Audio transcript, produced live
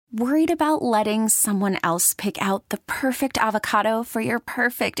Worried about letting someone else pick out the perfect avocado for your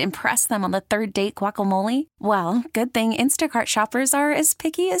perfect impress them on the third date guacamole? Well, good thing Instacart shoppers are as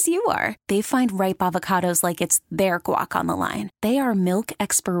picky as you are. They find ripe avocados like it's their guac on the line. They are milk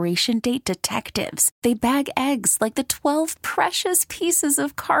expiration date detectives. They bag eggs like the 12 precious pieces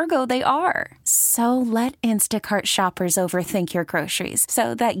of cargo they are. So let Instacart shoppers overthink your groceries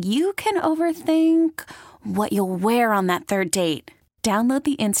so that you can overthink what you'll wear on that third date. Download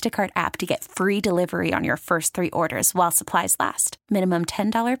the Instacart app to get free delivery on your first 3 orders while supplies last. Minimum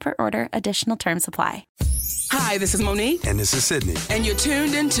 $10 per order. Additional terms apply. Hi, this is Monique. And this is Sydney. And you're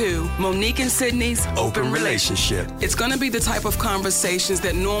tuned into Monique and Sydney's Open Relationship. It's going to be the type of conversations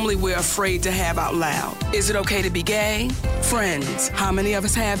that normally we're afraid to have out loud. Is it okay to be gay? Friends, how many of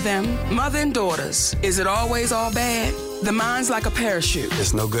us have them? Mother and daughters, is it always all bad? The mind's like a parachute.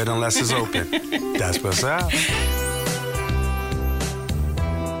 It's no good unless it's open. That's what's up.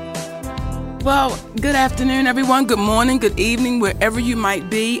 Well, good afternoon, everyone. Good morning, good evening, wherever you might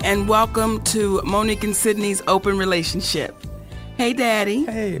be, and welcome to Monique and Sydney's Open Relationship. Hey, Daddy.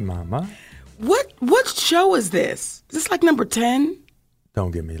 Hey, Mama. What show is this? Is this like number 10? Don't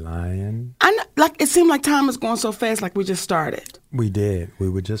get me lying. I know, like it seemed like time was going so fast, like we just started. We did. We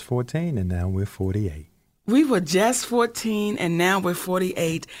were just 14, and now we're 48. We were just 14, and now we're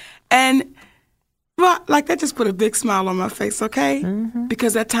 48, and. Well, like that just put a big smile on my face, okay? Mm-hmm.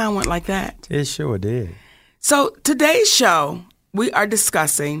 Because that time went like that. It sure did. So today's show, we are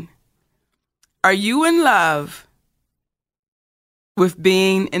discussing, are you in love with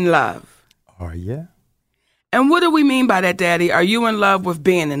being in love? Are you? And what do we mean by that, Daddy? Are you in love with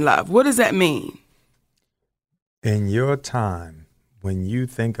being in love? What does that mean? In your time, when you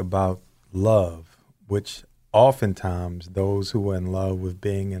think about love, which oftentimes those who are in love with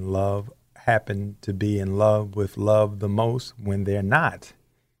being in love happen to be in love with love the most when they're not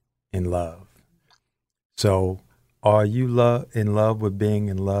in love. So are you in love with being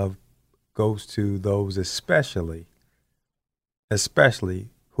in love goes to those especially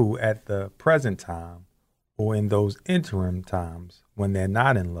who at the present time or in those interim times when they're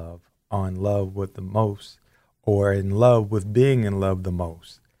not in love are in love with the most or in love with being in love the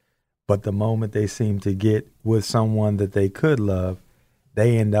most. But the moment they seem to get with someone that they could love,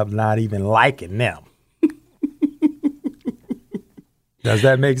 they end up not even liking them. Does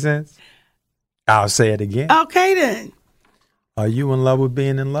that make sense? I'll say it again. Okay, then. Are you in love with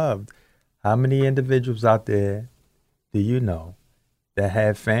being in love? How many individuals out there do you know that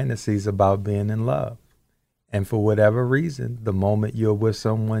have fantasies about being in love? And for whatever reason, the moment you're with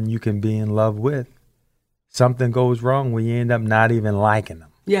someone you can be in love with, something goes wrong where you end up not even liking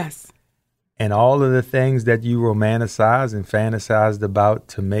them. Yes. And all of the things that you romanticize and fantasized about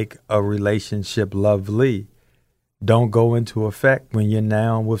to make a relationship lovely don't go into effect when you're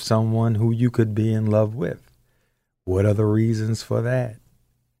now with someone who you could be in love with. What are the reasons for that?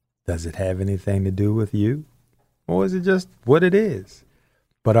 Does it have anything to do with you? Or is it just what it is?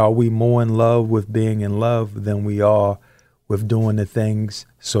 But are we more in love with being in love than we are with doing the things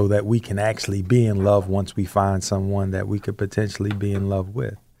so that we can actually be in love once we find someone that we could potentially be in love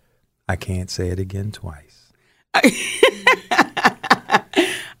with? I can't say it again twice.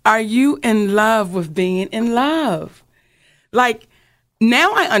 Are you in love with being in love? Like,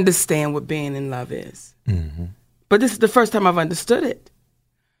 now I understand what being in love is. Mm-hmm. But this is the first time I've understood it.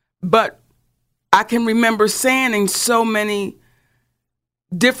 But I can remember saying in so many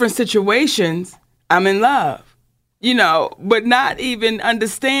different situations, I'm in love, but not even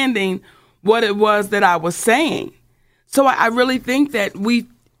understanding what it was that I was saying. So I really think that we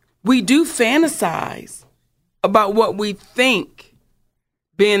do fantasize about what we think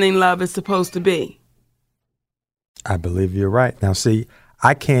being in love is supposed to be. I believe you're right. Now, see,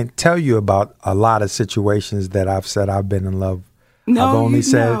 I can't tell you about a lot of situations that I've said I've been in love. No, I've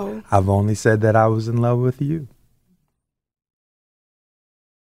only said that I was in love with you.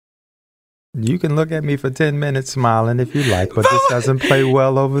 You can look at me for 10 minutes smiling if you like, but this doesn't play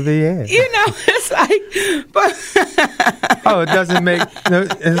well over the air. It's like, but oh, it doesn't make. No,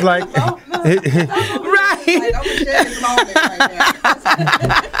 it's like right. Like, I'm sharing this moment right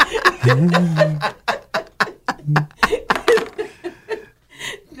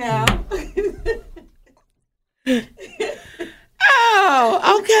now. Now.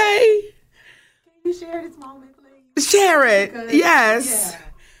 Oh, okay. Can you share this moment, please? Share it. Because, yes. Yeah.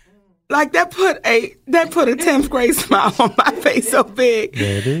 Like that put a 10th grade smile on my face so big.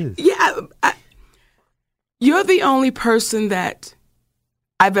 There it is. Yeah. You're the only person that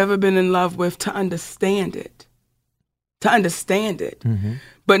I've ever been in love with to understand it. Mm-hmm.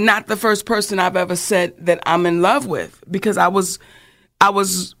 But not the first person I've ever said that I'm in love with, because I was I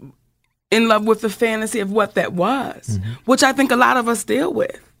was in love with the fantasy of what that was, which I think a lot of us deal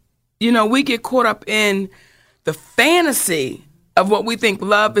with. You know, we get caught up in the fantasy of what we think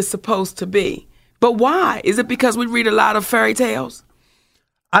love is supposed to be. But why? Is it because we read a lot of fairy tales?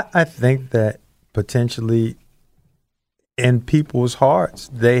 I think that potentially in people's hearts,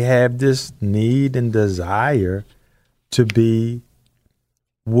 they have this need and desire to be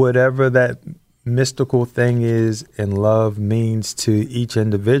whatever that mystical thing is and love means to each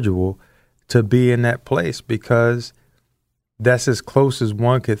individual, to be in that place, because that's as close as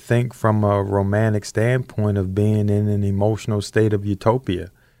one could think from a romantic standpoint of being in an emotional state of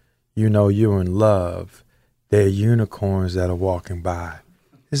utopia. You know, you're in love. There are unicorns that are walking by.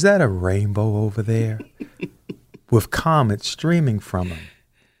 Is that a rainbow over there? With comets streaming from them.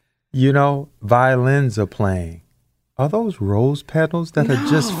 You know, violins are playing. Are those rose petals that are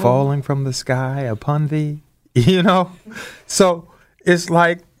just falling from the sky upon thee? You know? So it's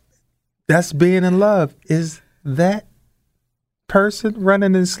like, that's being in love. Is that person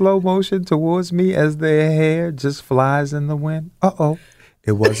running in slow motion towards me as their hair just flies in the wind? Uh-oh.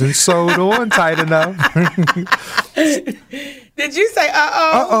 It wasn't sewed on tight enough. Did you say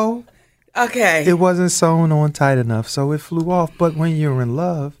uh-oh? Uh-oh. Okay. It wasn't sewn on tight enough, so it flew off. But when you're in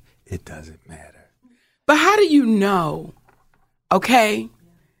love, it doesn't matter. But how do you know? Okay?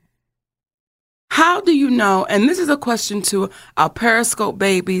 How do you know? And this is a question to our Periscope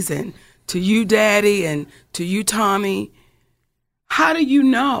babies and to you, Daddy, and to you, Tommy. How do you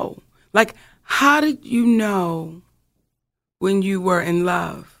know? Like, how did you know when you were in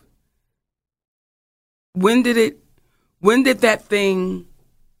love? When did that thing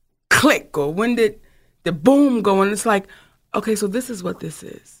click, or when did the boom go? And it's like, okay, so this is what this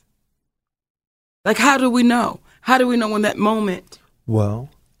is. Like, how do we know? How do we know when that moment? Well,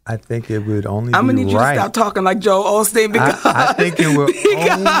 I think it would only I'm be gonna need you to stop talking like Joel Osteen, because I think it would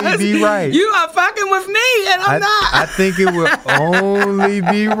only be right. You are fucking with me, and I'm not. I think it would only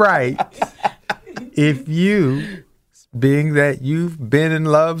be right if you, being that you've been in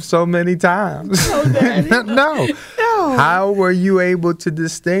love so many times. No. How were you able to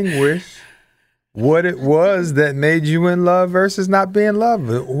distinguish what it was that made you in love versus not being in love?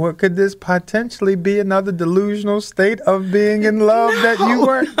 Or could this potentially be another delusional state of being in love that you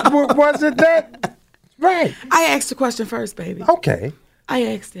weren't? Wasn't that right? I asked the question first, baby. Okay. I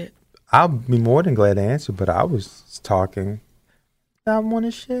asked it. I'll be more than glad to answer, but I was talking. I want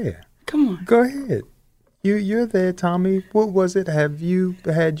to share. Come on. Go ahead. You're there, Tommy. What was it? Have you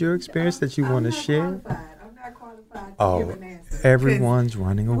had your experience that you want to share? I'm not qualified to Oh, give an answer. everyone's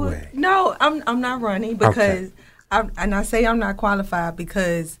running away. No, I'm not running because I say I'm not qualified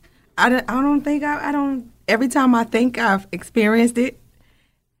because I don't think I don't. Every time I think I've experienced it,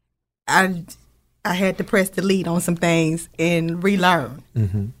 I had to press delete on some things and relearn.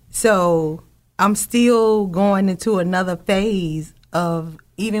 Mm-hmm. So I'm still going into another phase of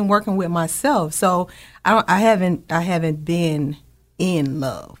even working with myself. So I haven't been in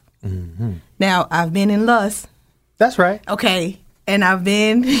love. Mm-hmm. Now I've been in lust. That's right. Okay. And I've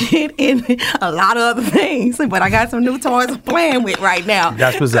been in a lot of other things, but I got some new toys I'm playing with right now.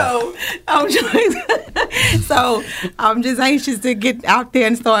 That's what's so I'm just anxious to get out there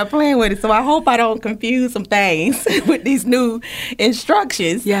and start playing with it. So I hope I don't confuse some things with these new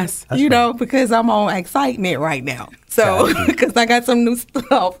instructions. Yes. You know, because I'm on excitement right now. So because I got some new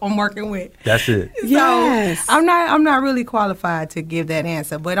stuff I'm working with. That's it. Yes. So I'm not really qualified to give that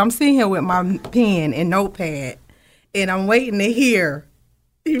answer, but I'm sitting here with my pen and notepad. And I'm waiting to hear,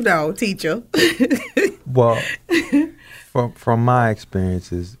 teacher. Well, from my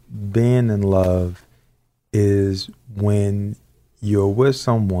experiences, being in love is when you're with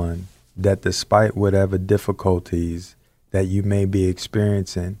someone that, despite whatever difficulties that you may be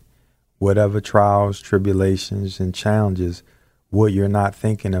experiencing, whatever trials, tribulations, and challenges, what you're not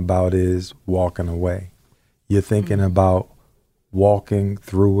thinking about is walking away. You're thinking about walking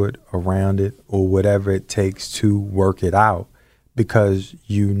through it, around it, or whatever it takes to work it out, because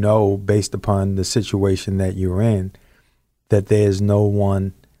you know, based upon the situation that you're in, that there's no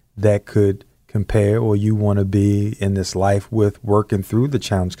one that could compare or you want to be in this life with, working through the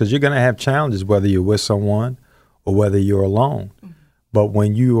challenge. Because you're going to have challenges whether you're with someone or whether you're alone. Mm-hmm. But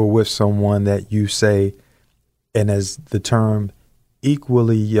when you are with someone that you say, and as the term,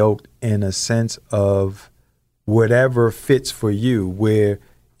 equally yoked in a sense of whatever fits for you, where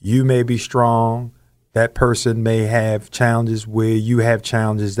you may be strong, that person may have challenges, where you have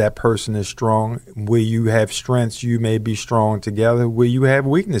challenges, that person is strong, where you have strengths, you may be strong together, where you have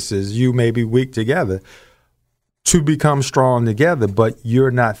weaknesses, you may be weak together, to become strong together. But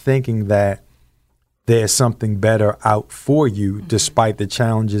you're not thinking that there's something better out for you, despite the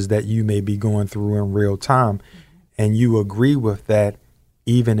challenges that you may be going through in real time. And you agree with that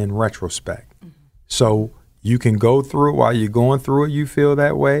even in retrospect. So you can go through it while you're going through it, you feel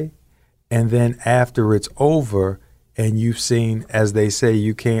that way. And then after it's over and you've seen, as they say,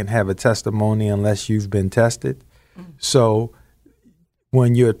 you can't have a testimony unless you've been tested. So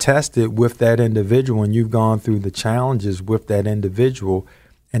when you're tested with that individual and you've gone through the challenges with that individual,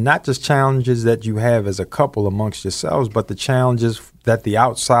 and not just challenges that you have as a couple amongst yourselves, but the challenges that the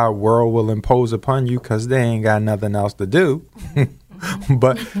outside world will impose upon you because they ain't got nothing else to do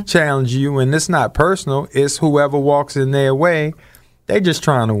but challenge you. And it's not personal. It's whoever walks in their way. They just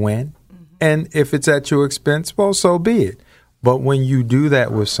trying to win. And if it's at your expense, well, so be it. But when you do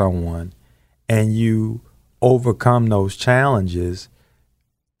that with someone and you overcome those challenges,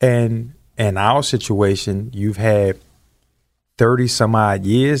 and in our situation, you've had 30 some odd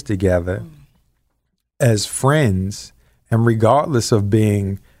years together as friends, and regardless of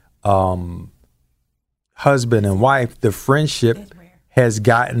being husband and wife, the friendship has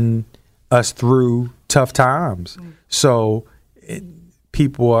gotten us through tough times. So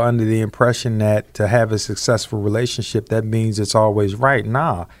people are under the impression that to have a successful relationship, that means it's always right.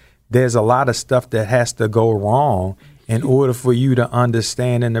 Nah, there's a lot of stuff that has to go wrong in order for you to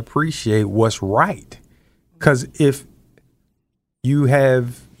understand and appreciate what's right. Because if you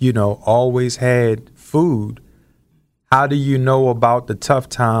have, always had food, how do you know about the tough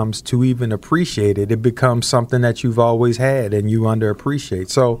times to even appreciate it? It becomes something that you've always had and you underappreciate.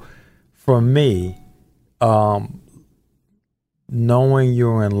 So for me, knowing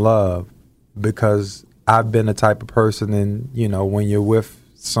you're in love, because I've been the type of person, and when you're with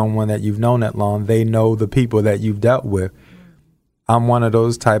someone that you've known that long, they know the people that you've dealt with. I'm one of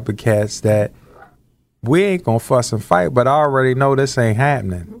those type of cats that we ain't gonna fuss and fight, but I already know this ain't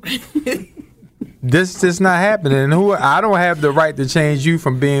happening. This is not happening. And I don't have the right to change you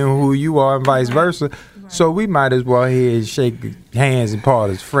from being who you are and vice versa. Right. So we might as well here and shake hands and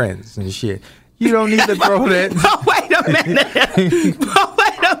part as friends and shit. You don't need to throw that. But wait a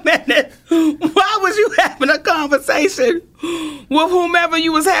minute. Why was you having a conversation with whomever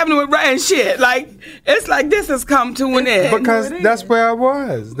you was having with and shit? Like, it's like this has come to an end. Because that's where I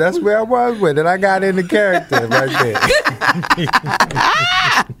was. That's where I was with it. I got into character right there.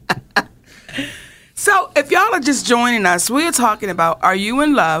 So if y'all are just joining us, we're talking about, are you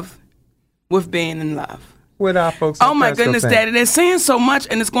in love with being in love? With our folks. Oh my goodness, Daddy, they're saying so much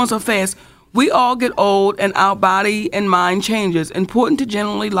and it's going so fast. We all get old and our body and mind changes. Important to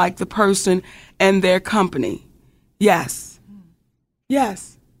generally like the person and their company. Yes.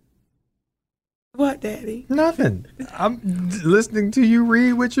 Yes. What, Daddy? Nothing. I'm listening to you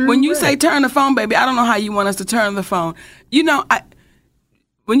read what you When you say turn the phone, baby, I don't know how you want us to turn the phone.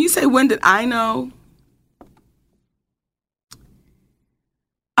 When you say when did I know?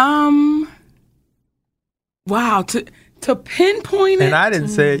 Wow, to pinpoint it. And I didn't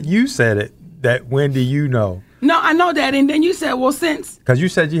say it, you said it. That when do you know? No, I know that. And then you said, well, since. Because you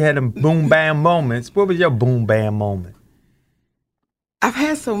said you had them boom bam moments. What was your boom bam moment? I've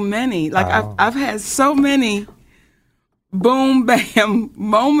had so many. Like, I've had so many boom bam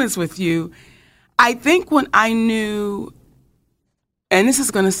moments with you. I think when I knew, and this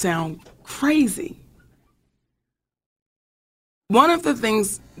is going to sound crazy, one of the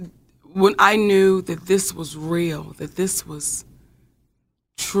things when I knew that this was real, that this was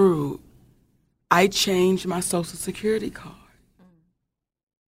true, I changed my Social Security card.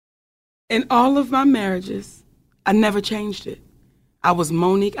 In all of my marriages, I never changed it. I was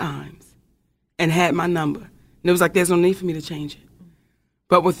Monique Imes and had my number. And it was like, there's no need for me to change it.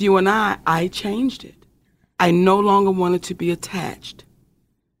 But with you and I changed it. I no longer wanted to be attached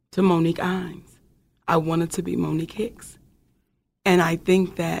to Monique Imes. I wanted to be Monique Hicks. And I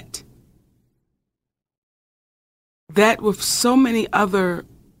think that with so many other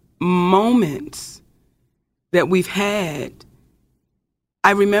moments that we've had,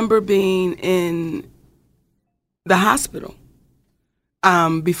 I remember being in the hospital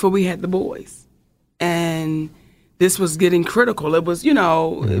before we had the boys, and this was getting critical. It was,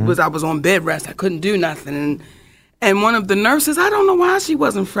 I was on bed rest. I couldn't do nothing, and one of the nurses, I don't know why she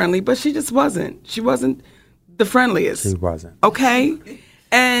wasn't friendly, but she just wasn't. She wasn't the friendliest. She wasn't. Okay,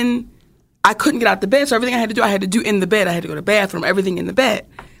 and I couldn't get out the bed, so everything I had to do in the bed. I had to go to the bathroom, everything in the bed.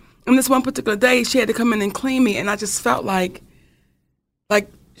 And this one particular day, she had to come in and clean me, and I just felt like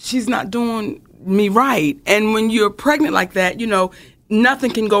she's not doing me right. And when you're pregnant like that,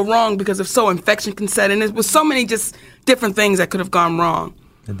 nothing can go wrong because if so, infection can set in. There was so many just different things that could have gone wrong.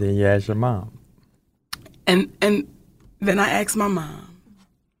 And then you asked your mom. And then I asked my mom,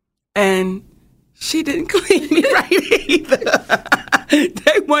 and she didn't clean me right either.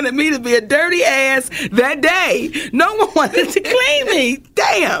 They wanted me to be a dirty ass that day. No one wanted to clean me.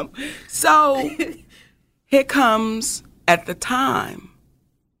 Damn. So here comes, at the time,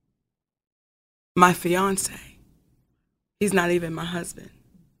 my fiance. He's not even my husband.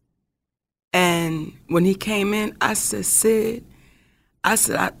 And when he came in, I said, Sid, I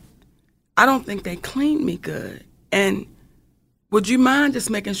don't think they cleaned me good. And would you mind just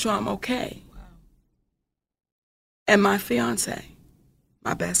making sure I'm okay? Wow. And my fiance,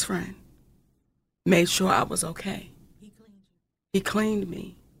 my best friend, made sure I was okay. He cleaned you? He cleaned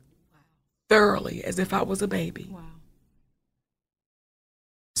me. Wow. Thoroughly, as if I was a baby. Wow.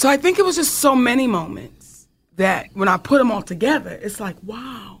 So I think it was just so many moments that when I put them all together, it's like,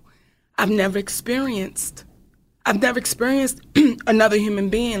 wow, I've never experienced another human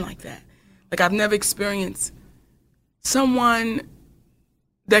being like that. Like, I've never experienced someone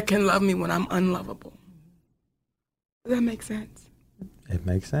that can love me when I'm unlovable. Does that make sense? It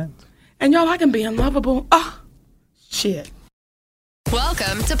makes sense. And y'all, I can be unlovable. Oh, shit.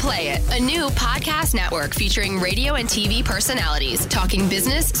 Welcome to Play It, a new podcast network featuring radio and TV personalities talking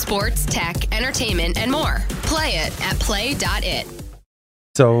business, sports, tech, entertainment, and more. Play it at play.it.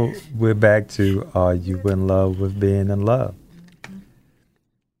 So we're back to, are you in love with being in love?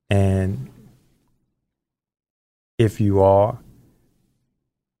 And if you are,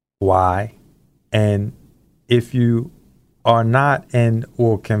 why? And if you are not, and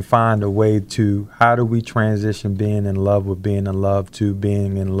or can find a way to, how do we transition being in love with being in love to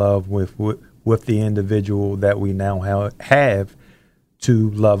being in love with the individual that we now have to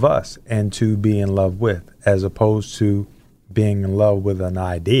love us and to be in love with, as opposed to being in love with an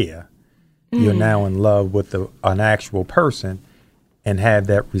idea. You're now in love with an actual person and have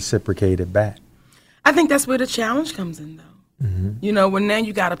that reciprocated back. I think that's where the challenge comes in, though. Mm-hmm. You know, when now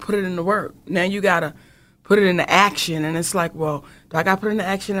you got to put it into work. Now you got to put it into action. And it's like, well, do I got to put it into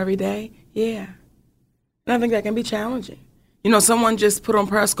action every day? Yeah. And I think that can be challenging. You know, someone just put on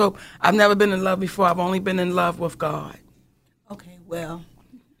Periscope, I've never been in love before. I've only been in love with God. Okay, well,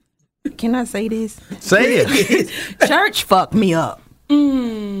 can I say this? Say it. Church fucked me up.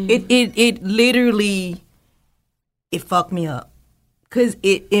 It literally, it fucked me up. Because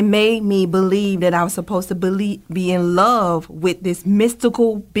it made me believe that I was supposed to be in love with this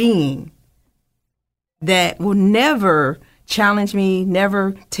mystical being that will never challenge me,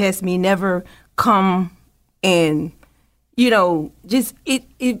 never test me, never come and, you know, just it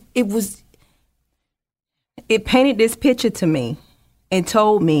painted this picture to me and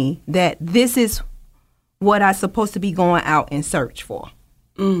told me that this is what I'm supposed to be going out and search for.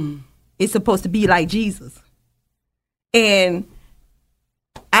 It's supposed to be like Jesus. And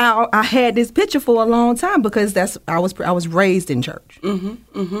I had this picture for a long time because I was raised in church.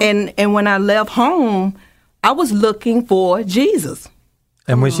 And when I left home, I was looking for Jesus.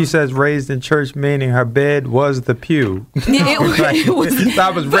 And when she says raised in church, meaning her bed was the pew. I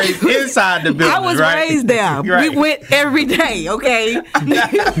was raised inside the building. I was raised there. Right. We went every day, okay?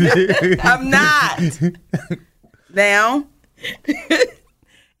 I'm not. Now?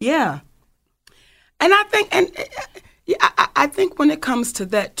 Yeah. And I think when it comes to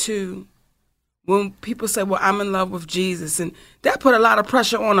that too, when people say, well, I'm in love with Jesus, and that put a lot of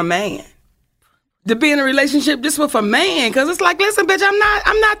pressure on a man to be in a relationship just with a man, because it's like, listen, bitch, I'm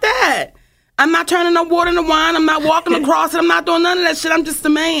not that. I'm not turning no water into wine. I'm not walking across it. I'm not doing none of that shit. I'm just a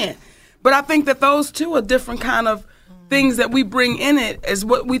man. But I think that those two are different kind of things that we bring in it as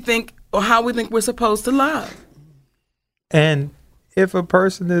what we think or how we think we're supposed to love. And if a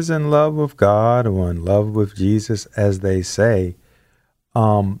person is in love with God or in love with Jesus, as they say,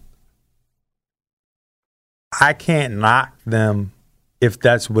 I can't knock them if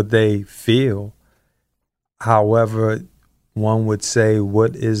that's what they feel. However, one would say,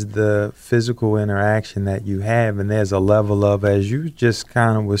 what is the physical interaction that you have? And there's a level of, as you just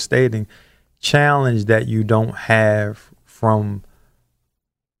kind of was stating, challenge that you don't have from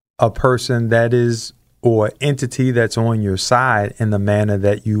a person that is, or entity that's on your side in the manner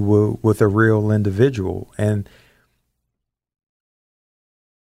that you will with a real individual. And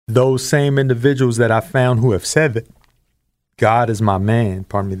those same individuals that I found who have said that God is my man,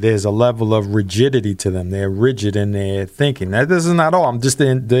 there's a level of rigidity to them. They're rigid in their thinking. Now, this is not all. I'm just the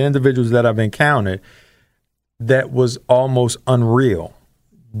individuals that I've encountered that was almost unreal.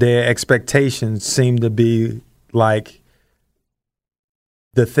 Their expectations seem to be like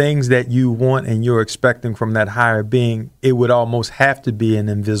the things that you want and you're expecting from that higher being. It would almost have to be an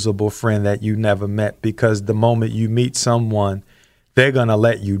invisible friend that you never met, because the moment you meet someone, they're going to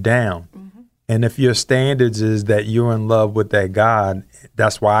let you down. And if your standards is that you're in love with that God,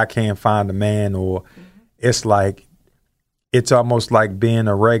 that's why I can't find a man, or it's like, it's almost like being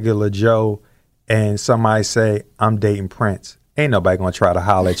a regular Joe and somebody say, I'm dating Prince. Ain't nobody going to try to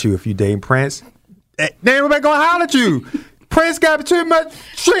holler at you if you dating Prince. Ain't nobody going to holler at you. Prince got too much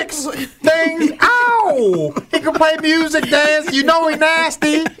tricks, things. Ow! He can play music, dance. You know he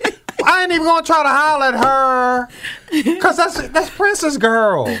nasty. I ain't even gonna try to holler at her, cause that's Prince's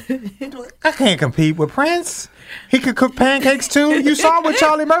girl. I can't compete with Prince. He could cook pancakes too. You saw what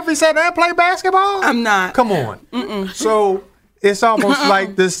Charlie Murphy said and play basketball? I'm not. Come on. So it's almost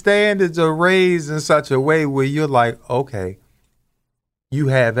like the standards are raised in such a way where you're like, okay, you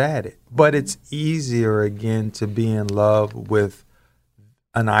have at it. But it's easier again to be in love with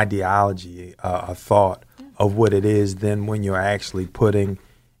an ideology, a thought of what it is than when you're actually putting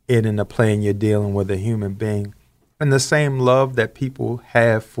it in a play and you're dealing with a human being. And the same love that people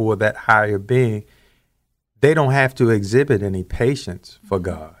have for that higher being, they don't have to exhibit any patience for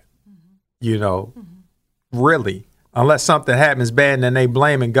God, you know, really, unless something happens bad and then they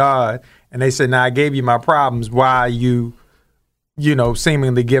blaming God and they say, now I gave you my problems, why are you, you know,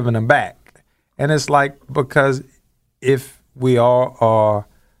 seemingly giving them back? And it's like, because if we all are,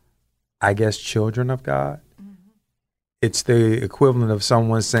 I guess, children of God, it's the equivalent of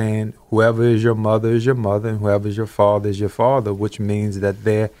someone saying, whoever is your mother, and whoever is your father, which means that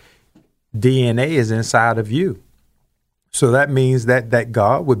their DNA is inside of you. So that means that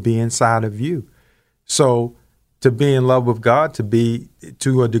God would be inside of you. So to be in love with God,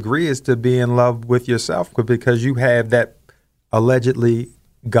 to a degree, is to be in love with yourself, because you have that allegedly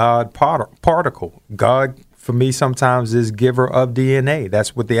God particle. God, for me, sometimes is giver of DNA.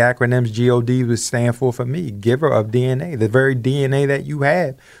 That's what the acronyms GOD would stand for me, giver of DNA. The very DNA that you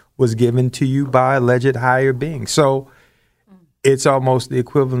have was given to you by alleged higher being. So it's almost the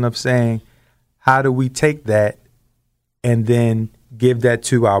equivalent of saying, how do we take that and then give that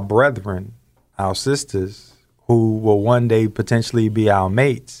to our brethren, our sisters, who will one day potentially be our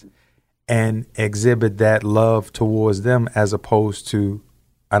mates, and exhibit that love towards them as opposed to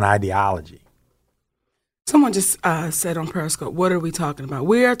an ideology? Someone just said on Periscope, what are we talking about?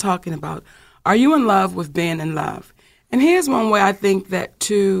 We are talking about, are you in love with being in love? And here's one way I think that,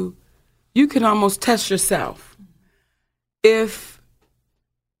 too, you can almost test yourself. If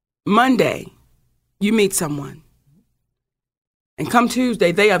Monday you meet someone and come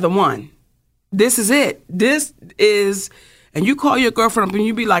Tuesday, they are the one. This is it. And you call your girlfriend up and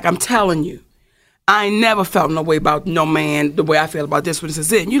you be like, I'm telling you, I ain't never felt no way about no man the way I feel about this one. This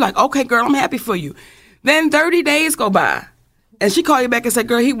is it. And you're like, okay, girl, I'm happy for you. Then 30 days go by, and she call you back and say,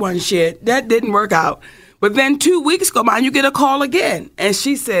 girl, he wasn't shit. That didn't work out. But then 2 weeks go by, and you get a call again. And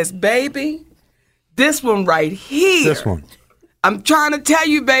she says, baby, this one right here. This one. I'm trying to tell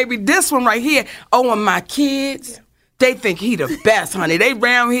you, baby, this one right here. Oh, and my kids, they think he the best, honey. They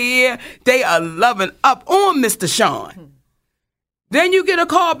round here, they are loving up on Mr. Sean. Then you get a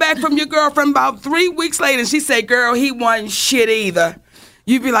call back from your girlfriend about 3 weeks later, and she say, girl, he wasn't shit either.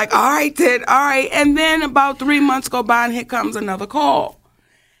 You'd be like, all right, Ted, all right. And then about 3 months go by, and here comes another call.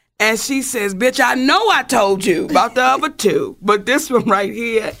 And she says, bitch, I know I told you about the other two, but this one right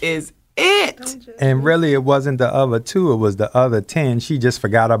here is it. And really, it wasn't the other two. It was the other 10 she just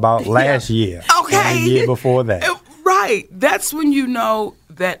forgot about last year. Okay. And the year before that. Right. That's when you know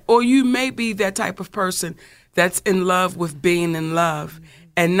that, or you may be that type of person that's in love with being in love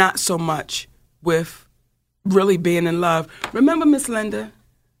and not so much with really being in love. Remember Miss Linda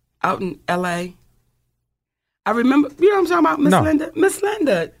out in L.A.? I remember, you know what I'm talking about, Miss Linda? Miss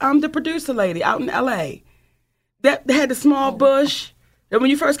Linda, the producer lady out in L.A. That had the small bush. That when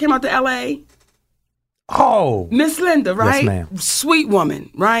you first came out to L.A. Oh. Miss Linda, right? Yes, ma'am. Sweet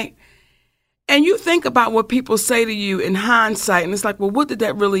woman, right? And you think about what people say to you in hindsight, and it's like, well, what did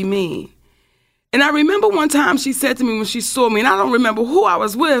that really mean? And I remember one time she said to me when she saw me, and I don't remember who I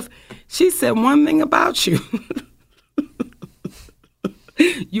was with, she said, one thing about you.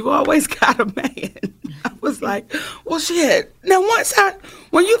 You always got a man. I was like, well, shit. Now,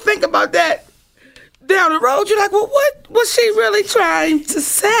 when you think about that down the road, you're like, well, what was she really trying to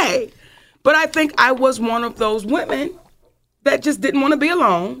say? But I think I was one of those women that just didn't want to be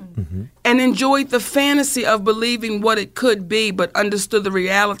alone and enjoyed the fantasy of believing what it could be, but understood the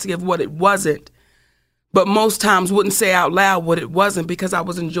reality of what it wasn't. But most times wouldn't say out loud what it wasn't because I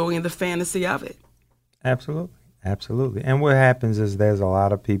was enjoying the fantasy of it. Absolutely. Absolutely. And what happens is there's a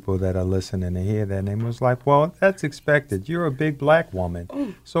lot of people that are listening to hear that and they was like, well, that's expected. You're a big black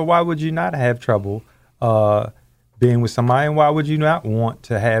woman. So why would you not have trouble being with somebody. And why would you not want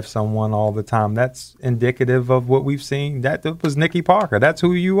to have someone all the time? That's indicative of what we've seen. That was Nikki Parker. That's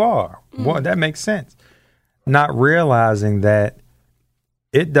who you are. Well, that makes sense. Not realizing that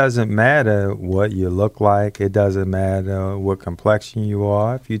it doesn't matter what you look like. It doesn't matter what complexion you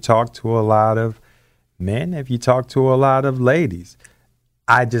are. If you talk to a lot of men, if you talk to a lot of ladies,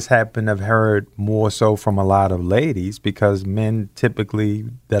 I just happen to have heard more so from a lot of ladies, because men typically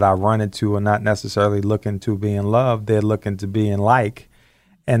that I run into are not necessarily looking to be in love. They're looking to be in like,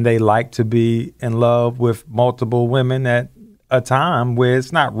 and they like to be in love with multiple women at a time, where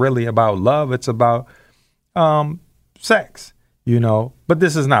it's not really about love. It's about sex, you know. But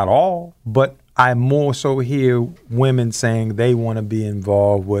this is not all. But I more so hear women saying they want to be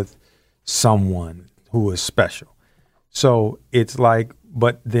involved with someone who is special. So it's like,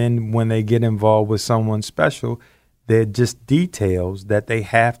 but then when they get involved with someone special, they're just details that they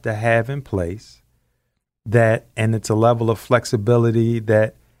have to have in place, that, and it's a level of flexibility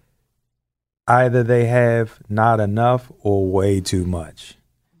that either they have not enough or way too much,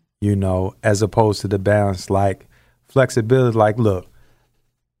 you know, as opposed to the balance, like flexibility, like, look,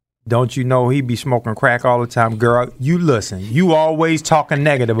 don't you know he be smoking crack all the time? Girl, you listen, you always talking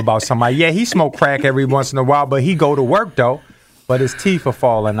negative about somebody. Yeah, he smoke crack every once in a while, but he go to work though. But his teeth are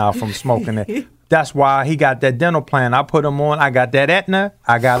falling out from smoking it. That's why he got that dental plan. I put him on. I got that Aetna.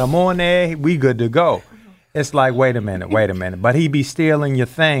 I got him on there. We good to go. It's like, wait a minute. But he be stealing your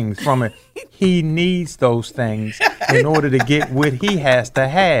things from it. He needs those things in order to get what he has to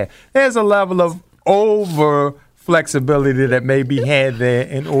have. There's a level of over flexibility that may be had there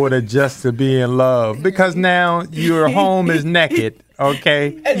in order just to be in love. Because now your home is naked,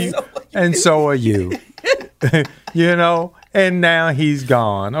 okay? And so are you. You know? And now he's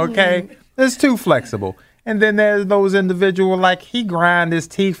gone, okay? It's too flexible. And then there's those individuals like, he grind his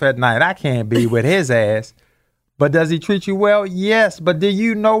teeth at night. I can't be with his ass. But does he treat you well? Yes. But do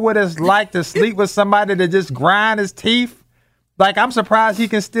you know what it's like to sleep with somebody that just grind his teeth? Like, I'm surprised he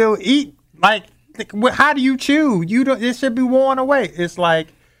can still eat. Like, how do you chew? It should be worn away. It's like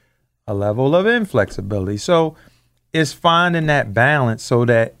a level of inflexibility. So it's finding that balance so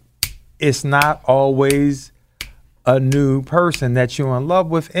that it's not always a new person that you're in love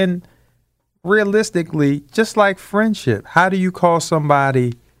with. And realistically, just like friendship, how do you call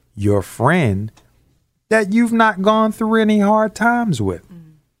somebody your friend that you've not gone through any hard times with?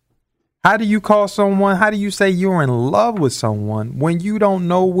 How do you call someone, how do you say you're in love with someone when you don't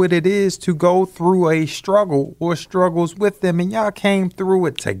know what it is to go through a struggle or struggles with them, and y'all came through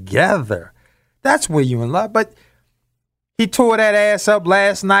it together? That's when you're in love. But he tore that ass up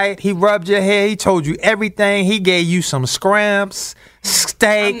last night. He rubbed your hair. He told you everything. He gave you some scramps,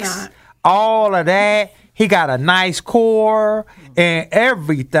 steaks, all of that. He got a nice core and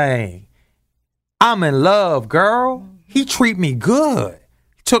everything. I'm in love, girl. He treat me good.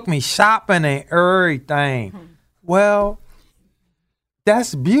 He took me shopping and everything. Well,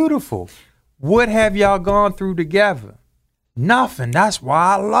 that's beautiful. What have y'all gone through together? Nothing. That's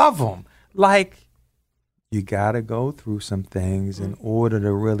why I love him. Like, you got to go through some things in order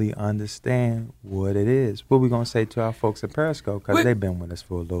to really understand what it is. What we going to say to our folks at Periscope, because they've been with us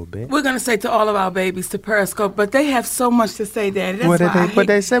for a little bit. We're going to say to all of our babies to Periscope, but they have so much to say, Daddy. That's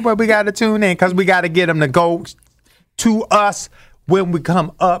they said, well, we got to tune in because we got to get them to go to us when we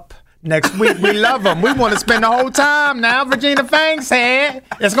come up next week. We love them. We want to spend the whole time now. Regina Fang said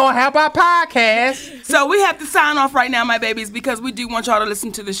it's going to help our podcast. So we have to sign off right now, my babies, because we do want y'all to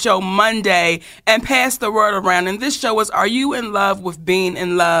listen to the show Monday and pass the word around. And this show is Are You in Love with Being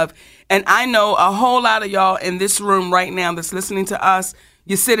in Love? And I know a whole lot of y'all in this room right now that's listening to us,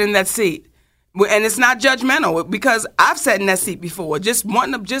 you sit in that seat. And it's not judgmental, because I've sat in that seat before, just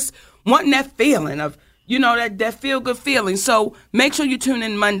wanting that feeling of, you know, that feel-good feeling. So make sure you tune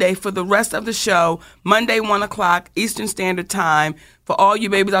in Monday for the rest of the show. Monday, 1 o'clock, Eastern Standard Time. For all you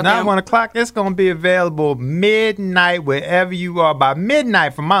babies out there. Not 1 o'clock. It's going to be available midnight wherever you are. By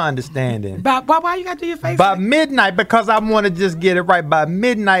midnight, from my understanding. Why you got to do your face? By midnight, because I want to just get it right. By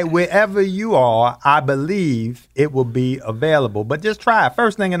midnight, wherever you are, I believe it will be available. But just try it.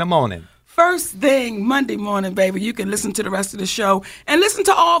 First thing in the morning. First thing Monday morning, baby. You can listen to the rest of the show and listen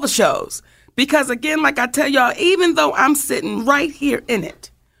to all the shows. Because, again, like I tell y'all, even though I'm sitting right here in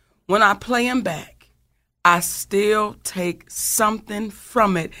it, when I play them back, I still take something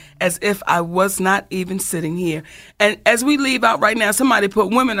from it as if I was not even sitting here. And as we leave out right now, somebody put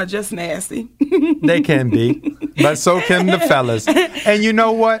women are just nasty. They can be, but so can the fellas. And you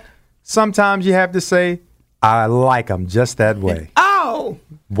know what? Sometimes you have to say, I like them just that way. Oh.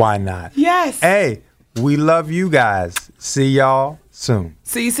 Why not? Yes. Hey, we love you guys. See y'all soon.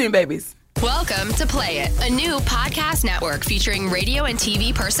 See you soon, babies. Welcome to Play It, a new podcast network featuring radio and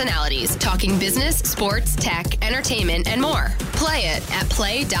TV personalities talking business, sports, tech, entertainment, and more. Play it at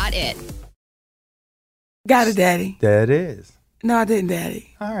play.it. Got it, Daddy. That is. No, I didn't,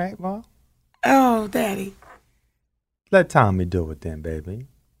 Daddy. All right, well. Oh, Daddy. Let Tommy do it then, baby.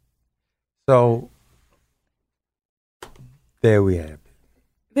 So, there we have it.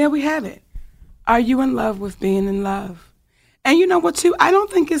 There we have it. Are you in love with being in love? And you know what, too?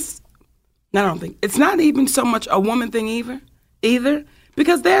 It's not even so much a woman thing either,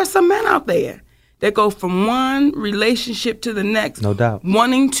 because there are some men out there that go from one relationship to the next. No doubt.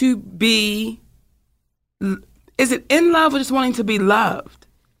 Wanting to be, is it in love or just wanting to be loved?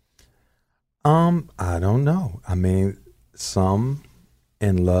 I don't know. I mean, some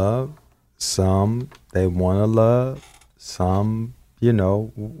in love, some they want to love, some,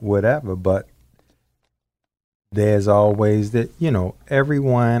 whatever. But there's always that,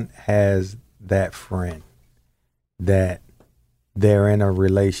 everyone has that friend that they're in a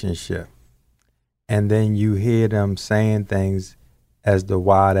relationship. And then you hear them saying things as to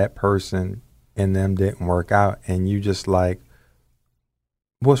why that person and them didn't work out. And you just like,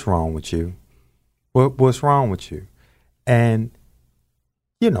 what's wrong with you? What's wrong with you? And,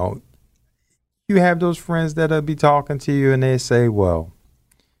 you have those friends that'll be talking to you and they say, well,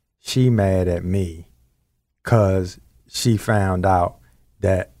 she mad at me because she found out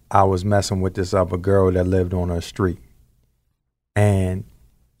that I was messing with this other girl that lived on her street. And,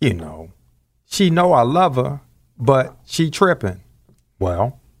 she know I love her, but she tripping.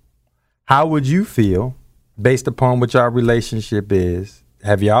 Well, how would you feel based upon what your relationship is?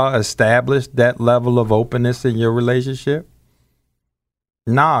 Have y'all established that level of openness in your relationship?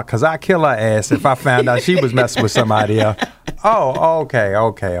 Nah, because I kill her ass if I found out she was messing with somebody else. Oh,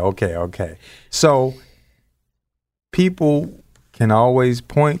 okay. So people can always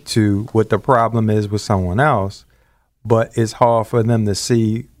point to what the problem is with someone else, but it's hard for them to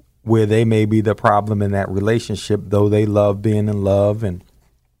see where they may be the problem in that relationship, though they love being in love and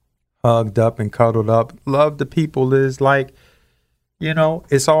hugged up and cuddled up. Love to people is like,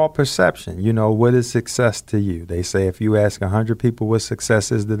 it's all perception. What is success to you? They say if you ask 100 people what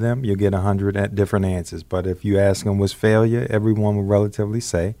success is to them, you'll get 100 different answers. But if you ask them what's failure, everyone will relatively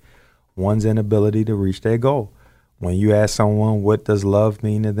say one's inability to reach their goal. When you ask someone what does love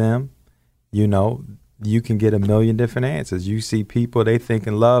mean to them, you can get 1 million different answers. You see people, they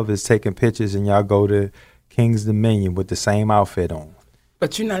thinking love is taking pictures and y'all go to King's Dominion with the same outfit on.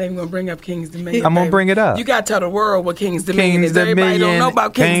 But you're not even going to bring up King's Dominion. I'm going to bring it up. You got to tell the world what King's Dominion is. Everybody don't know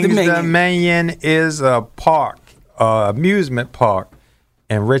about King's Dominion. King's Dominion is a park, amusement park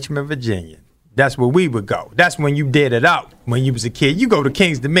in Richmond, Virginia. That's where we would go. That's when you did it up. When you was a kid, you go to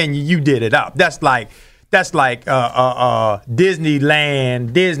King's Dominion, you did it up. That's like Disneyland,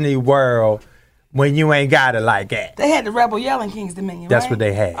 Disney World, when you ain't got it like that. They had the Rebel Yell in King's Dominion, That's right? what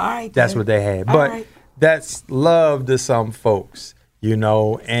they had. All right. That's what they had. But that's love to some folks,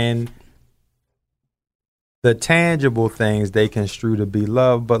 and the tangible things they construe to be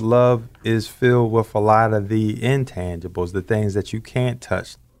love, but love is filled with a lot of the intangibles, the things that you can't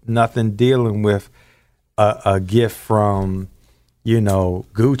touch. Nothing dealing with a gift from,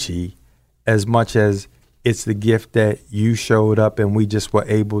 Gucci, as much as it's the gift that you showed up and we just were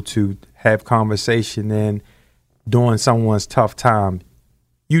able to have conversation and during someone's tough time,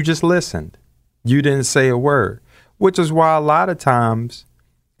 you just listened. You didn't say a word, which is why a lot of times,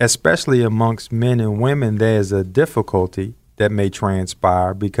 especially amongst men and women, there's a difficulty that may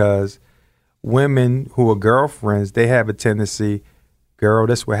transpire because women who are girlfriends, they have a tendency, girl,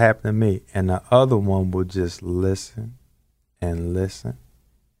 that's what happened to me. And the other one will just listen and listen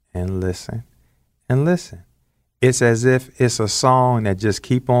and listen and listen. It's as if it's a song that just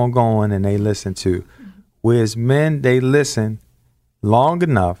keep on going and they listen to. Whereas men, they listen long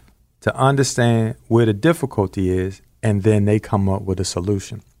enough to understand where the difficulty is, and then they come up with a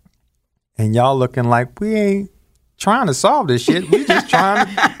solution. And y'all looking like we ain't trying to solve this shit. We just trying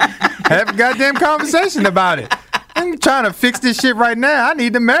to have a goddamn conversation about it. I'm trying to fix this shit right now. I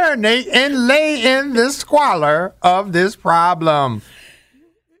need to marinate and lay in the squalor of this problem.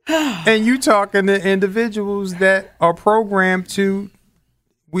 And you talking to individuals that are programmed to,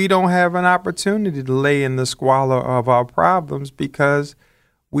 we don't have an opportunity to lay in the squalor of our problems because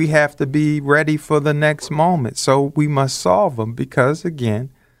we have to be ready for the next moment. So we must solve them because,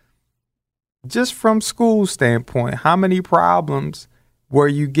 again, just from school standpoint, how many problems were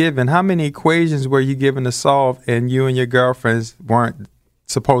you given? How many equations were you given to solve and you and your girlfriends weren't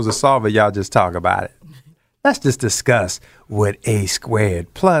supposed to solve it? Y'all just talk about it. Let's just discuss what A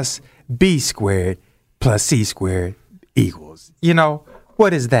squared plus B squared plus C squared equals.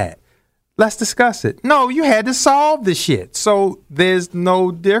 What is that? Let's discuss it. No, you had to solve the shit. So there's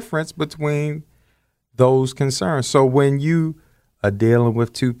no difference between those concerns. So when you are dealing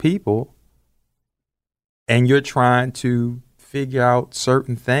with two people and you're trying to figure out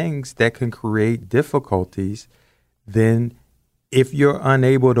certain things that can create difficulties, then if you're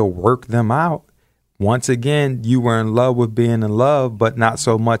unable to work them out, once again, you were in love with being in love, but not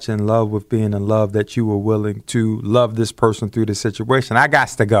so much in love with being in love that you were willing to love this person through the situation. I got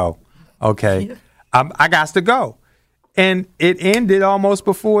to go. Okay. I got to go. And it ended almost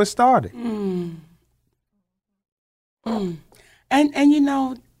before it started. And you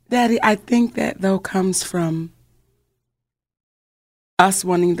know, Daddy, I think that though comes from us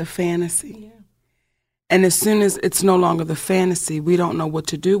wanting the fantasy. Yeah. And as soon as it's no longer the fantasy, we don't know what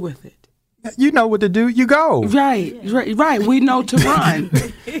to do with it. You know what to do. You go. Right. We know to run.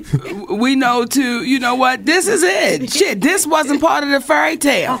 We know to, you know what, this is it. Shit, this wasn't part of the fairy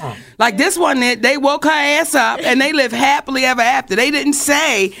tale. Like this wasn't it. They woke her ass up and they lived happily ever after. They didn't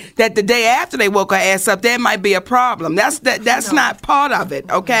say that the day after they woke her ass up, there might be a problem. That's not part of it,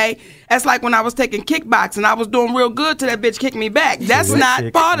 okay? That's like when I was taking kickboxing. I was doing real good till that bitch kicked me back. That's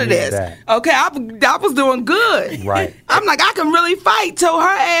not part of this. Okay, I was doing good. Right. I'm like, I can really fight till her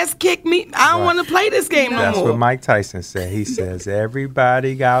ass kicked me. I don't want to play this game no more. That's what Mike Tyson said. He says,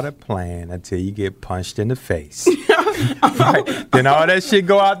 everybody got a plan until you get punched in the face. Right. Then all that shit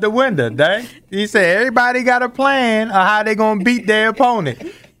go out the window, dang. He said, everybody got a plan of how they going to beat their opponent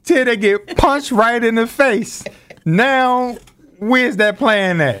till they get punched right in the face. Now, where's that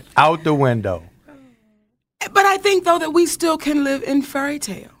plan at? Out the window. But I think, though, that we still can live in fairy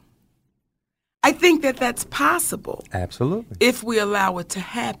tale. I think that that's possible. Absolutely. If we allow it to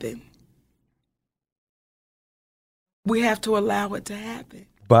happen. We have to allow it to happen.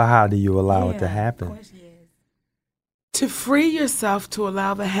 But how do you allow it to happen? To free yourself to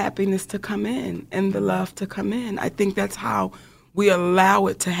allow the happiness to come in and the love to come in. I think that's how we allow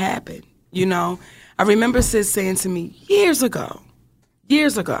it to happen, you know? I remember Sis saying to me years ago,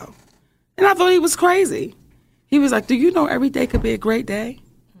 and I thought he was crazy. He was like, do you know every day could be a great day?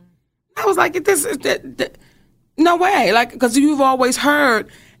 I was like, no way. Like, because you've always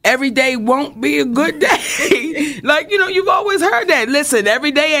heard every day won't be a good day. Like, you know, you've always heard that. Listen,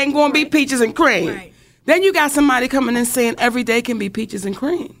 every day ain't going to be peaches and cream. Right. Then you got somebody coming in saying every day can be peaches and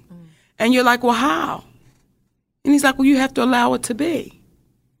cream. And you're like, well, how? And he's like, well, you have to allow it to be.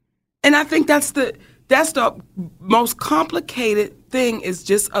 And I think that's the most complicated thing, is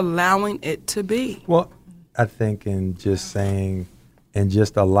just allowing it to be. Well, I think in just saying and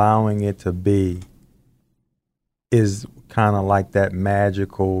just allowing it to be is kind of like that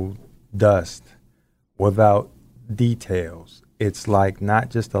magical dust without details. It's like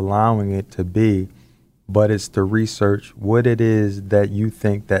not just allowing it to be, but it's to research what it is that you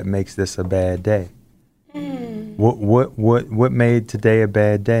think that makes this a bad day. What made today a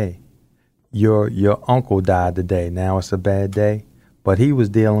bad day? Your uncle died today. Now it's a bad day. But he was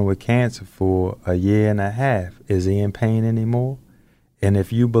dealing with cancer for 1.5 years. Is he in pain anymore? And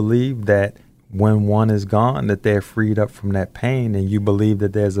if you believe that when one is gone, that they're freed up from that pain, and you believe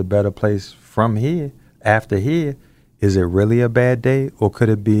that there's a better place from here, after here, is it really a bad day, or could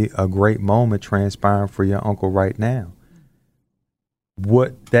it be a great moment transpiring for your uncle right now?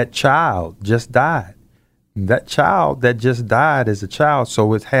 That child just died. That child that just died is a child,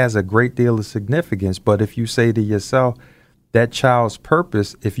 so it has a great deal of significance. But if you say to yourself, that child's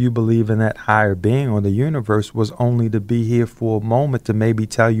purpose, if you believe in that higher being or the universe, was only to be here for a moment to maybe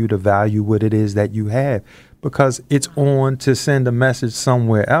tell you to value what it is that you have, because it's on to send a message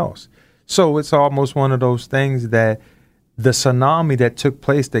somewhere else. So it's almost one of those things that the tsunami that took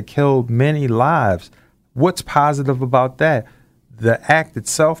place that killed many lives, what's positive about that? The act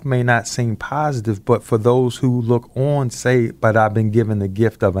itself may not seem positive, but for those who look on, say, but I've been given the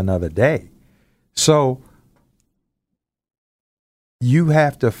gift of another day. So you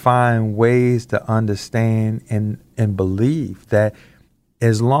have to find ways to understand and believe that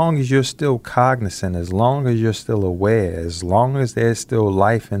as long as you're still cognizant, as long as you're still aware, as long as there's still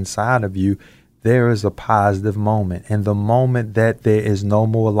life inside of you, there is a positive moment. And the moment that there is no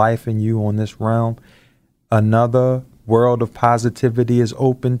more life in you on this realm, another world of positivity is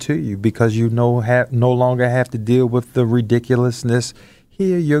open to you, because you no longer have to deal with the ridiculousness.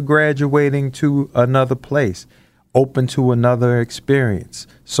 Here you're graduating to another place, open to another experience.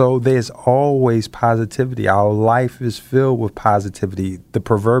 So there's always positivity. Our life is filled with positivity. The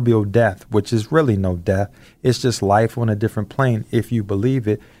proverbial death, which is really no death, it's just life on a different plane, if you believe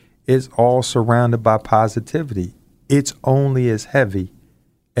it, is all surrounded by positivity. It's only as heavy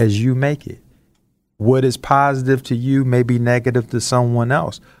as you make it. What is positive to you may be negative to someone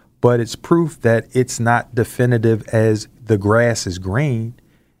else, but it's proof that it's not definitive as the grass is green.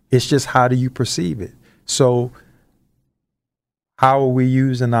 It's just how do you perceive it? So how are we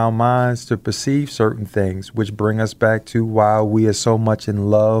using our minds to perceive certain things, which bring us back to why we are so much in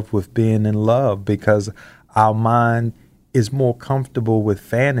love with being in love, because our mind is more comfortable with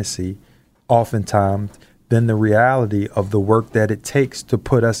fantasy oftentimes than the reality of the work that it takes to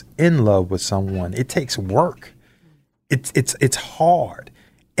put us in love with someone. It takes work. It's hard.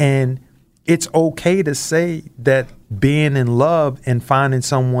 And it's okay to say that being in love and finding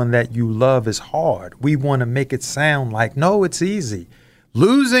someone that you love is hard. We want to make it sound like, no, it's easy.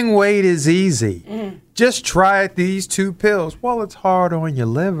 Losing weight is easy. Just try these 2 pills. Well, it's hard on your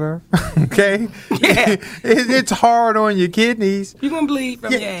liver, okay? Yeah. It's hard on your kidneys. You're going to bleed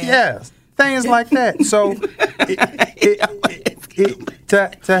from your ass. Yes, things like that. So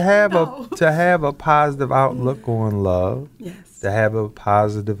to have a positive outlook on love, Yes. to have a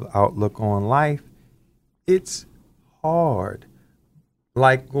positive outlook on life, it's hard.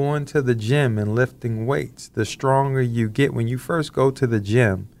 Like going to the gym and lifting weights. The stronger you get, when you first go to the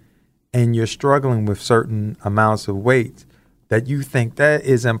gym and you're struggling with certain amounts of weight, that you think that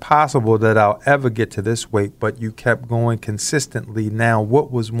is impossible that I'll ever get to this weight, but you kept going consistently. Now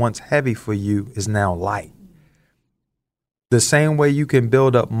what was once heavy for you is now light. The same way you can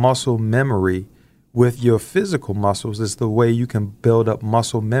build up muscle memory with your physical muscles is the way you can build up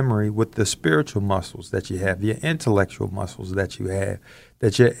muscle memory with the spiritual muscles that you have, your intellectual muscles that you have,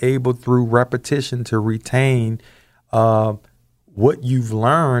 that you're able through repetition to retain what you've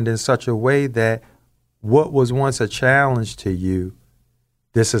learned in such a way that what was once a challenge to you,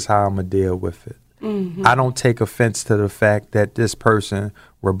 this is how I'm going to deal with it. Mm-hmm. I don't take offense to the fact that this person,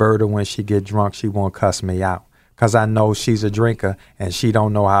 Roberta, when she get drunk, she won't cuss me out. Because I know she's a drinker and she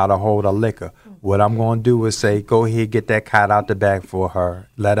don't know how to hold a liquor. What I'm going to do is say, go ahead, get that cat out the bag for her.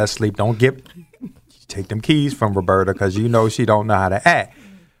 Let her sleep. Don't take them keys from Roberta because you know she don't know how to act.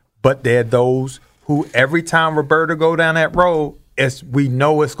 But there are those who every time Roberta go down that road, we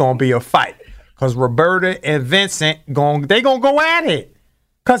know it's going to be a fight. Because Roberta and Vincent, they going to go at it.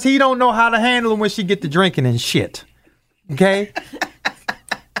 Because he don't know how to handle it when she get to drinking and shit. Okay?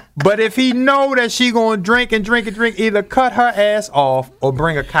 But if he know that she going to drink and drink and drink, either cut her ass off or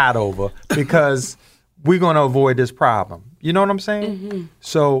bring a cot over because we're going to avoid this problem. You know what I'm saying? Mm-hmm.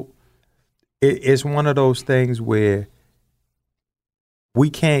 So it's one of those things where we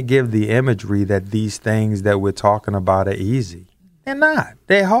can't give the imagery that these things that we're talking about are easy. They're not.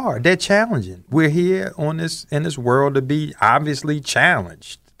 They're hard. They're challenging. We're here in this world to be obviously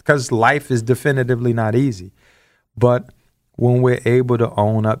challenged because life is definitively not easy. But when we're able to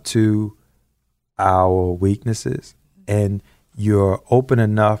own up to our weaknesses and you're open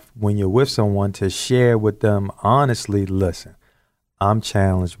enough when you're with someone to share with them honestly, listen, I'm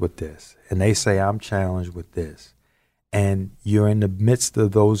challenged with this. And they say, I'm challenged with this. And you're in the midst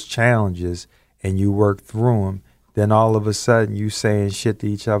of those challenges and you work through them, then all of a sudden you saying shit to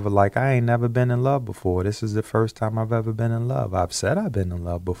each other like, I ain't never been in love before. This is the first time I've ever been in love. I've said I've been in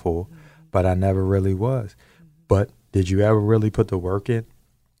love before, but I never really was. But did you ever really put the work in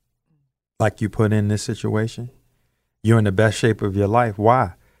like you put in this situation? You're in the best shape of your life.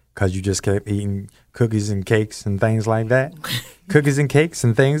 Why? Because you just kept eating cookies and cakes and things like that? Cookies and cakes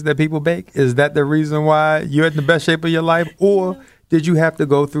and things that people bake? Is that the reason why you're in the best shape of your life? Or did you have to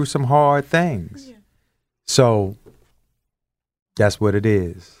go through some hard things? Yeah. So that's what it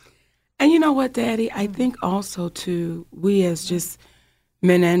is. And you know what, Daddy? I think also, too, we as just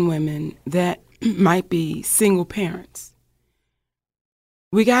men and women that might be single parents,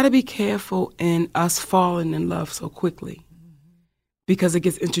 we got to be careful in us falling in love so quickly because it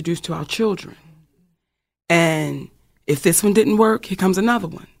gets introduced to our children. And if this one didn't work, here comes another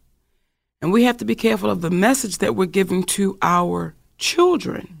one. And we have to be careful of the message that we're giving to our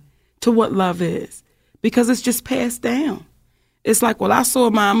children to what love is because it's just passed down. It's like, well, I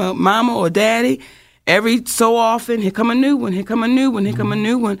saw mama or daddy every so often, here come a new one, here come a new one, here come a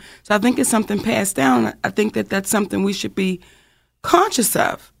new one. So I think it's something passed down. I think that that's something we should be conscious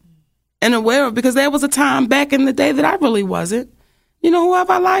of and aware of because there was a time back in the day that I really wasn't. You know,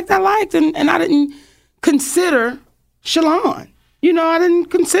 whoever I liked, and I didn't consider Shalon. You know, I didn't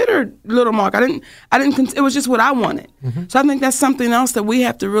consider Little Mark. It was just what I wanted. Mm-hmm. So I think that's something else that we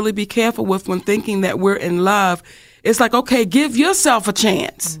have to really be careful with when thinking that we're in love. It's like, okay, give yourself a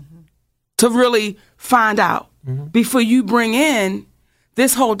chance to really find out before you bring in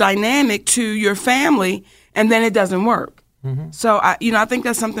this whole dynamic to your family and then it doesn't work. Mm-hmm. So, I think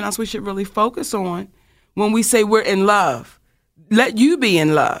that's something else we should really focus on when we say we're in love. Let you be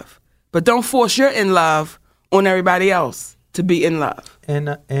in love, but don't force your in love on everybody else. to be in love.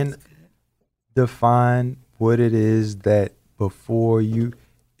 And define what it is that before you,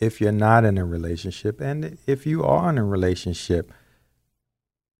 if you're not in a relationship, and if you are in a relationship,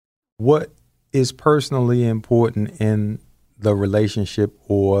 what is personally important in the relationship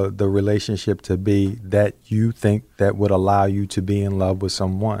or the relationship to be that you think that would allow you to be in love with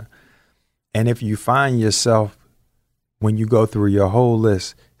someone. And if you find yourself, when you go through your whole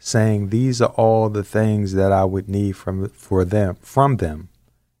list, saying these are all the things that I would need from them,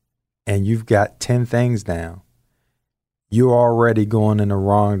 and you've got 10 things down, you're already going in the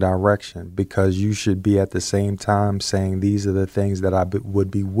wrong direction, because you should be at the same time saying these are the things that I would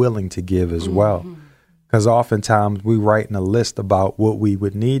be willing to give as well. Because oftentimes we write in a list about what we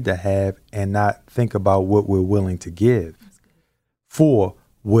would need to have and not think about what we're willing to give for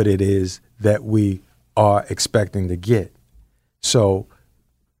what it is that we are expecting to get. So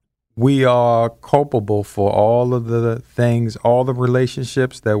we are culpable for all of the things, all the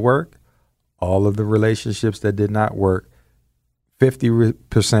relationships that work, all of the relationships that did not work.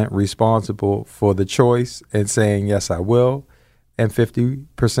 50% responsible for the choice and saying, yes, I will, and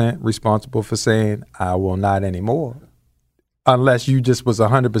 50% responsible for saying, I will not anymore. Unless you just was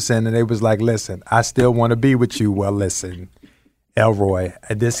 100% and they was like, listen, I still want to be with you. Well, listen, Elroy,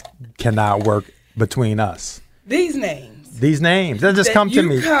 this cannot work between us. These names, they just come to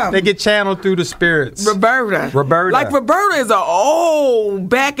me. They get channeled through the spirits. Roberta. Like Roberta is a old,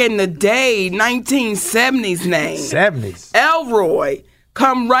 back in the day, 1970s name. 70s. Elroy.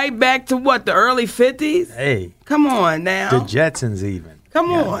 Come right back to what, the early 50s? Hey. Come on now. The Jetsons even.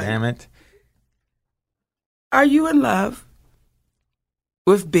 Come on. Damn it. Are you in love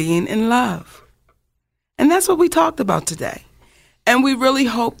with being in love? And that's what we talked about today. And we really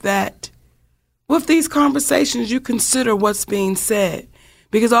hope that with these conversations, you consider what's being said.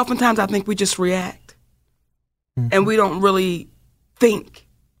 Because oftentimes I think we just react. And we don't really think.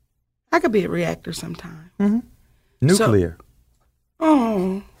 I could be a reactor sometimes. Nuclear.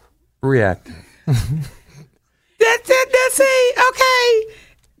 Reactor. That's it. Okay.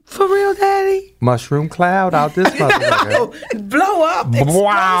 For real, Daddy. Mushroom cloud out this motherfucker. Blow up.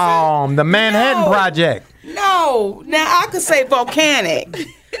 Wow. The Manhattan Project. No. Now, I could say volcanic,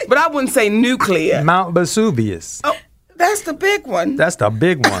 but I wouldn't say nuclear. Mount Vesuvius. Oh, that's the big one. That's the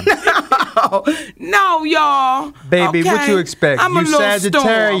big one. No, y'all. Baby, okay? what you expect? I'm you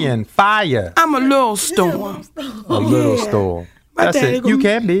Sagittarian. Storm. Fire. I'm a little storm. A little storm. That's it. You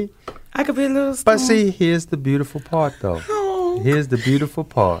can be. I could be a little storm. But see, here's the beautiful part, though. Here's the beautiful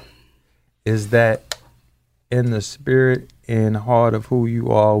part, is that in the spirit and heart of who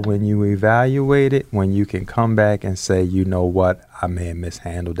you are, when you evaluate it, when you can come back and say, you know what, I may have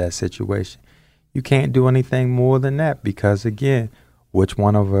mishandled that situation. You can't do anything more than that, because, again, which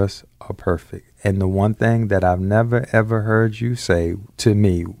one of us are perfect? And the one thing that I've never, ever heard you say to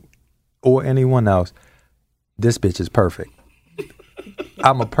me or anyone else, this bitch is perfect.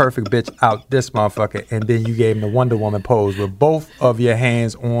 I'm a perfect bitch out this motherfucker. And then you gave him the Wonder Woman pose with both of your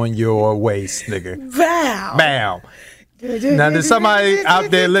hands on your waist, nigga. Bow. Bow. Now, did somebody out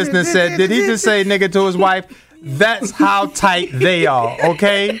there listening said, did he just say nigga to his wife? That's how tight they are,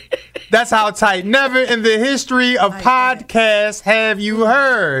 okay? That's how tight. Never in the history of podcasts have you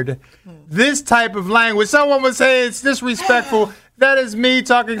heard this type of language. Someone would say it's disrespectful. That is me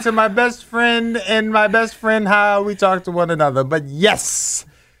talking to my best friend and my best friend how we talk to one another. But yes,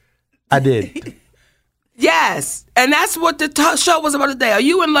 I did. Yes. And that's what the show was about today. Are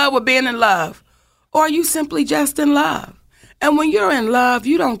you in love with being in love? Or are you simply just in love? And when you're in love,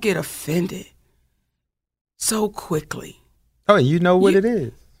 you don't get offended so quickly. Oh, you know what it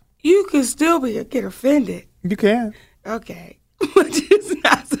is. You can still get offended. You can. Okay. But it's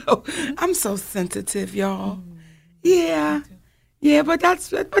not so. I'm so sensitive, y'all. Yeah. Yeah, but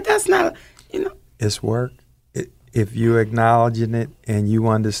that's not, you know. It's work. If you're acknowledging it and you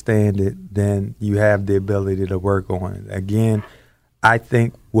understand it, then you have the ability to work on it. Again, I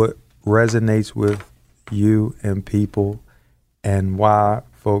think what resonates with you and people and why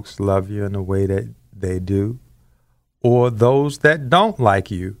folks love you in the way that they do, or those that don't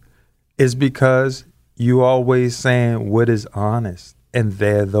like you, is because you always saying what is honest. And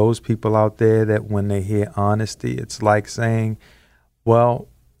there are those people out there that when they hear honesty, it's like saying, well,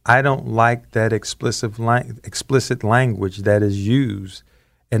 I don't like that explicit language that is used,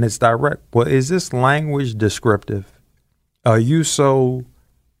 and it's direct. Well, is this language descriptive? Are you so,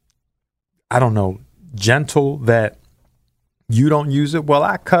 I don't know, gentle that you don't use it? Well,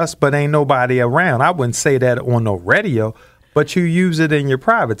 I cuss, but ain't nobody around. I wouldn't say that on no radio, but you use it in your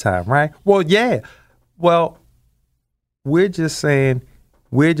private time, right? Well, yeah. Well, we're just saying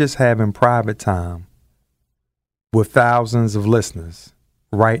we're just having private time with thousands of listeners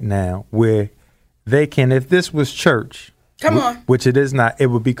right now where they can, if this was church, Come on. which it is not, it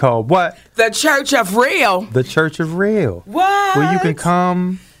would be called what? The Church of Real. The Church of Real. What? Where you can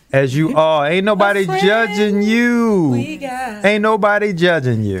come as you are. Ain't nobody judging you. Ain't nobody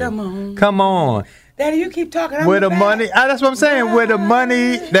judging you. Come on. Daddy, you keep talking. With the money, that's what I'm saying. With the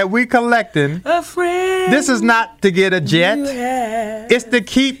money that we collecting, A friend. this is not to get a jet. It's to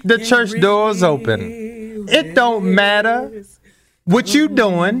keep the church doors open. It don't matter what you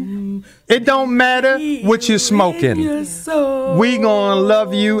doing. It don't matter what you smoking. We gonna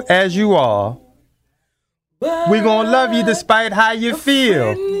love you as you are. We gonna love you despite how you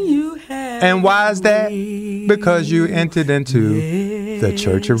feel. And why is that? Because you entered into the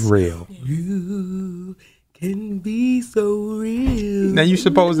Church of Real. You can be so real. Now you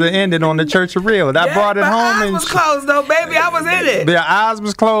supposed to end it on the Church of Real. I brought it my home eyes and was closed though, baby. I was in it. your eyes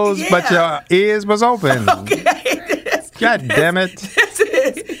was closed, but your ears was open. God damn it. This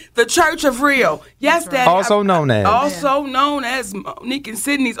is the Church of Real. Yes, Daddy. Also known as. Also known as Monique and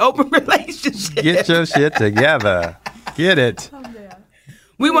Sydney's open relationship. Get your shit together. Get it.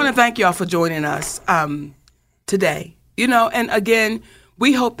 We want to thank y'all for joining us today. You know, and again,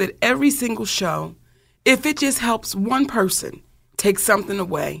 we hope that every single show, if it just helps one person take something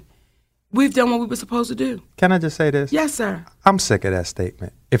away, we've done what we were supposed to do. Can I just say this? Yes, sir. I'm sick of that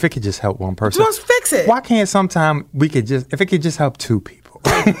statement. If it could just help one person. Let's fix it. Why can't sometime if it could just help two people?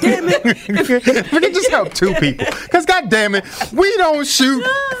 Damn it. If it could just help two people. Because God damn it, we don't shoot.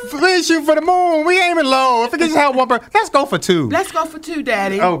 We ain't shoot for the moon. We aiming low. If it could just help one person, let's go for two. Let's go for two,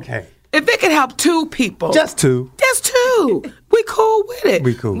 Daddy. Okay. If it could help two people. Just two. Just two. We cool with it.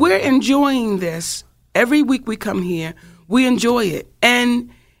 We cool. We're enjoying this. Every week we come here, we enjoy it. And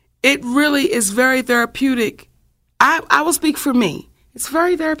it really is very therapeutic. I will speak for me. It's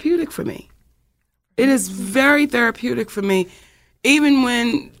very therapeutic for me. It is very therapeutic for me. Even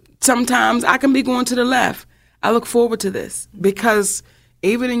when sometimes I can be going to the left, I look forward to this because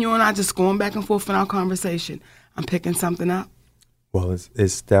even in you and I just going back and forth in our conversation, I'm picking something up. Well,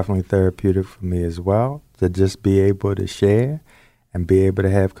 it's definitely therapeutic for me as well to just be able to share and be able to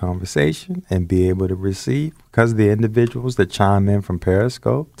have conversation and be able to receive because of the individuals that chime in from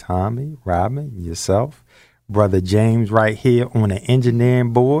Periscope, Tommy, Robin, yourself, Brother James right here on the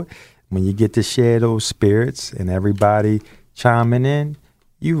engineering board. When you get to share those spirits and everybody chiming in,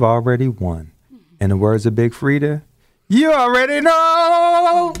 you've already won. In the words of Big Frida, you already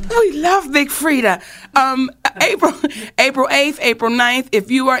know. We love Big Frida. April 8th, April 9th, if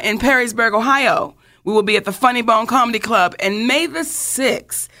you are in Perrysburg, Ohio, we will be at the Funny Bone Comedy Club. And May the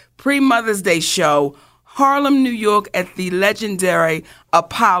 6th, pre-Mother's Day show, Harlem, New York, at the legendary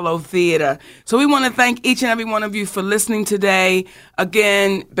Apollo Theater. So we want to thank each and every one of you for listening today.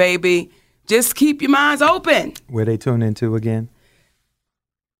 Again, baby, just keep your minds open. Where they tune into again?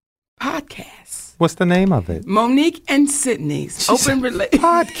 Podcast. What's the name of it? Monique and Sydney's Open Relationship.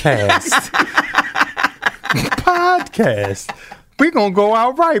 Podcast. Podcast. We're going to go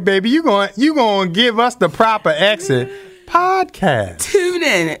out right, baby. You going to give us the proper exit. Podcast. Tune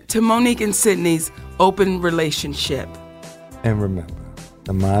in to Monique and Sydney's Open Relationship. And remember,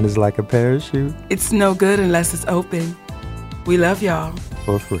 the mind is like a parachute. It's no good unless it's open. We love y'all.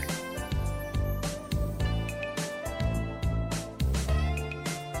 For free.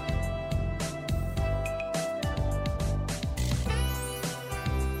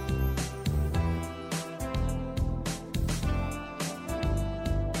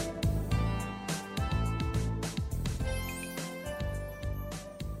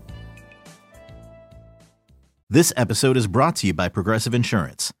 This episode is brought to you by Progressive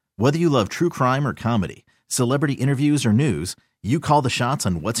Insurance. Whether you love true crime or comedy, celebrity interviews or news, you call the shots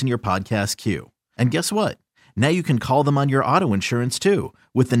on what's in your podcast queue. And guess what? Now you can call them on your auto insurance too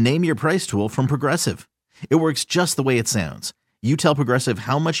with the Name Your Price tool from Progressive. It works just the way it sounds. You tell Progressive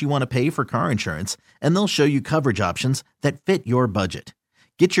how much you want to pay for car insurance, and they'll show you coverage options that fit your budget.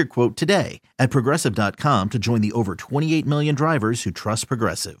 Get your quote today at Progressive.com to join the over 28 million drivers who trust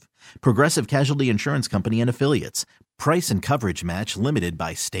Progressive. Progressive Casualty Insurance Company and Affiliates. Price and coverage match limited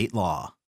by state law.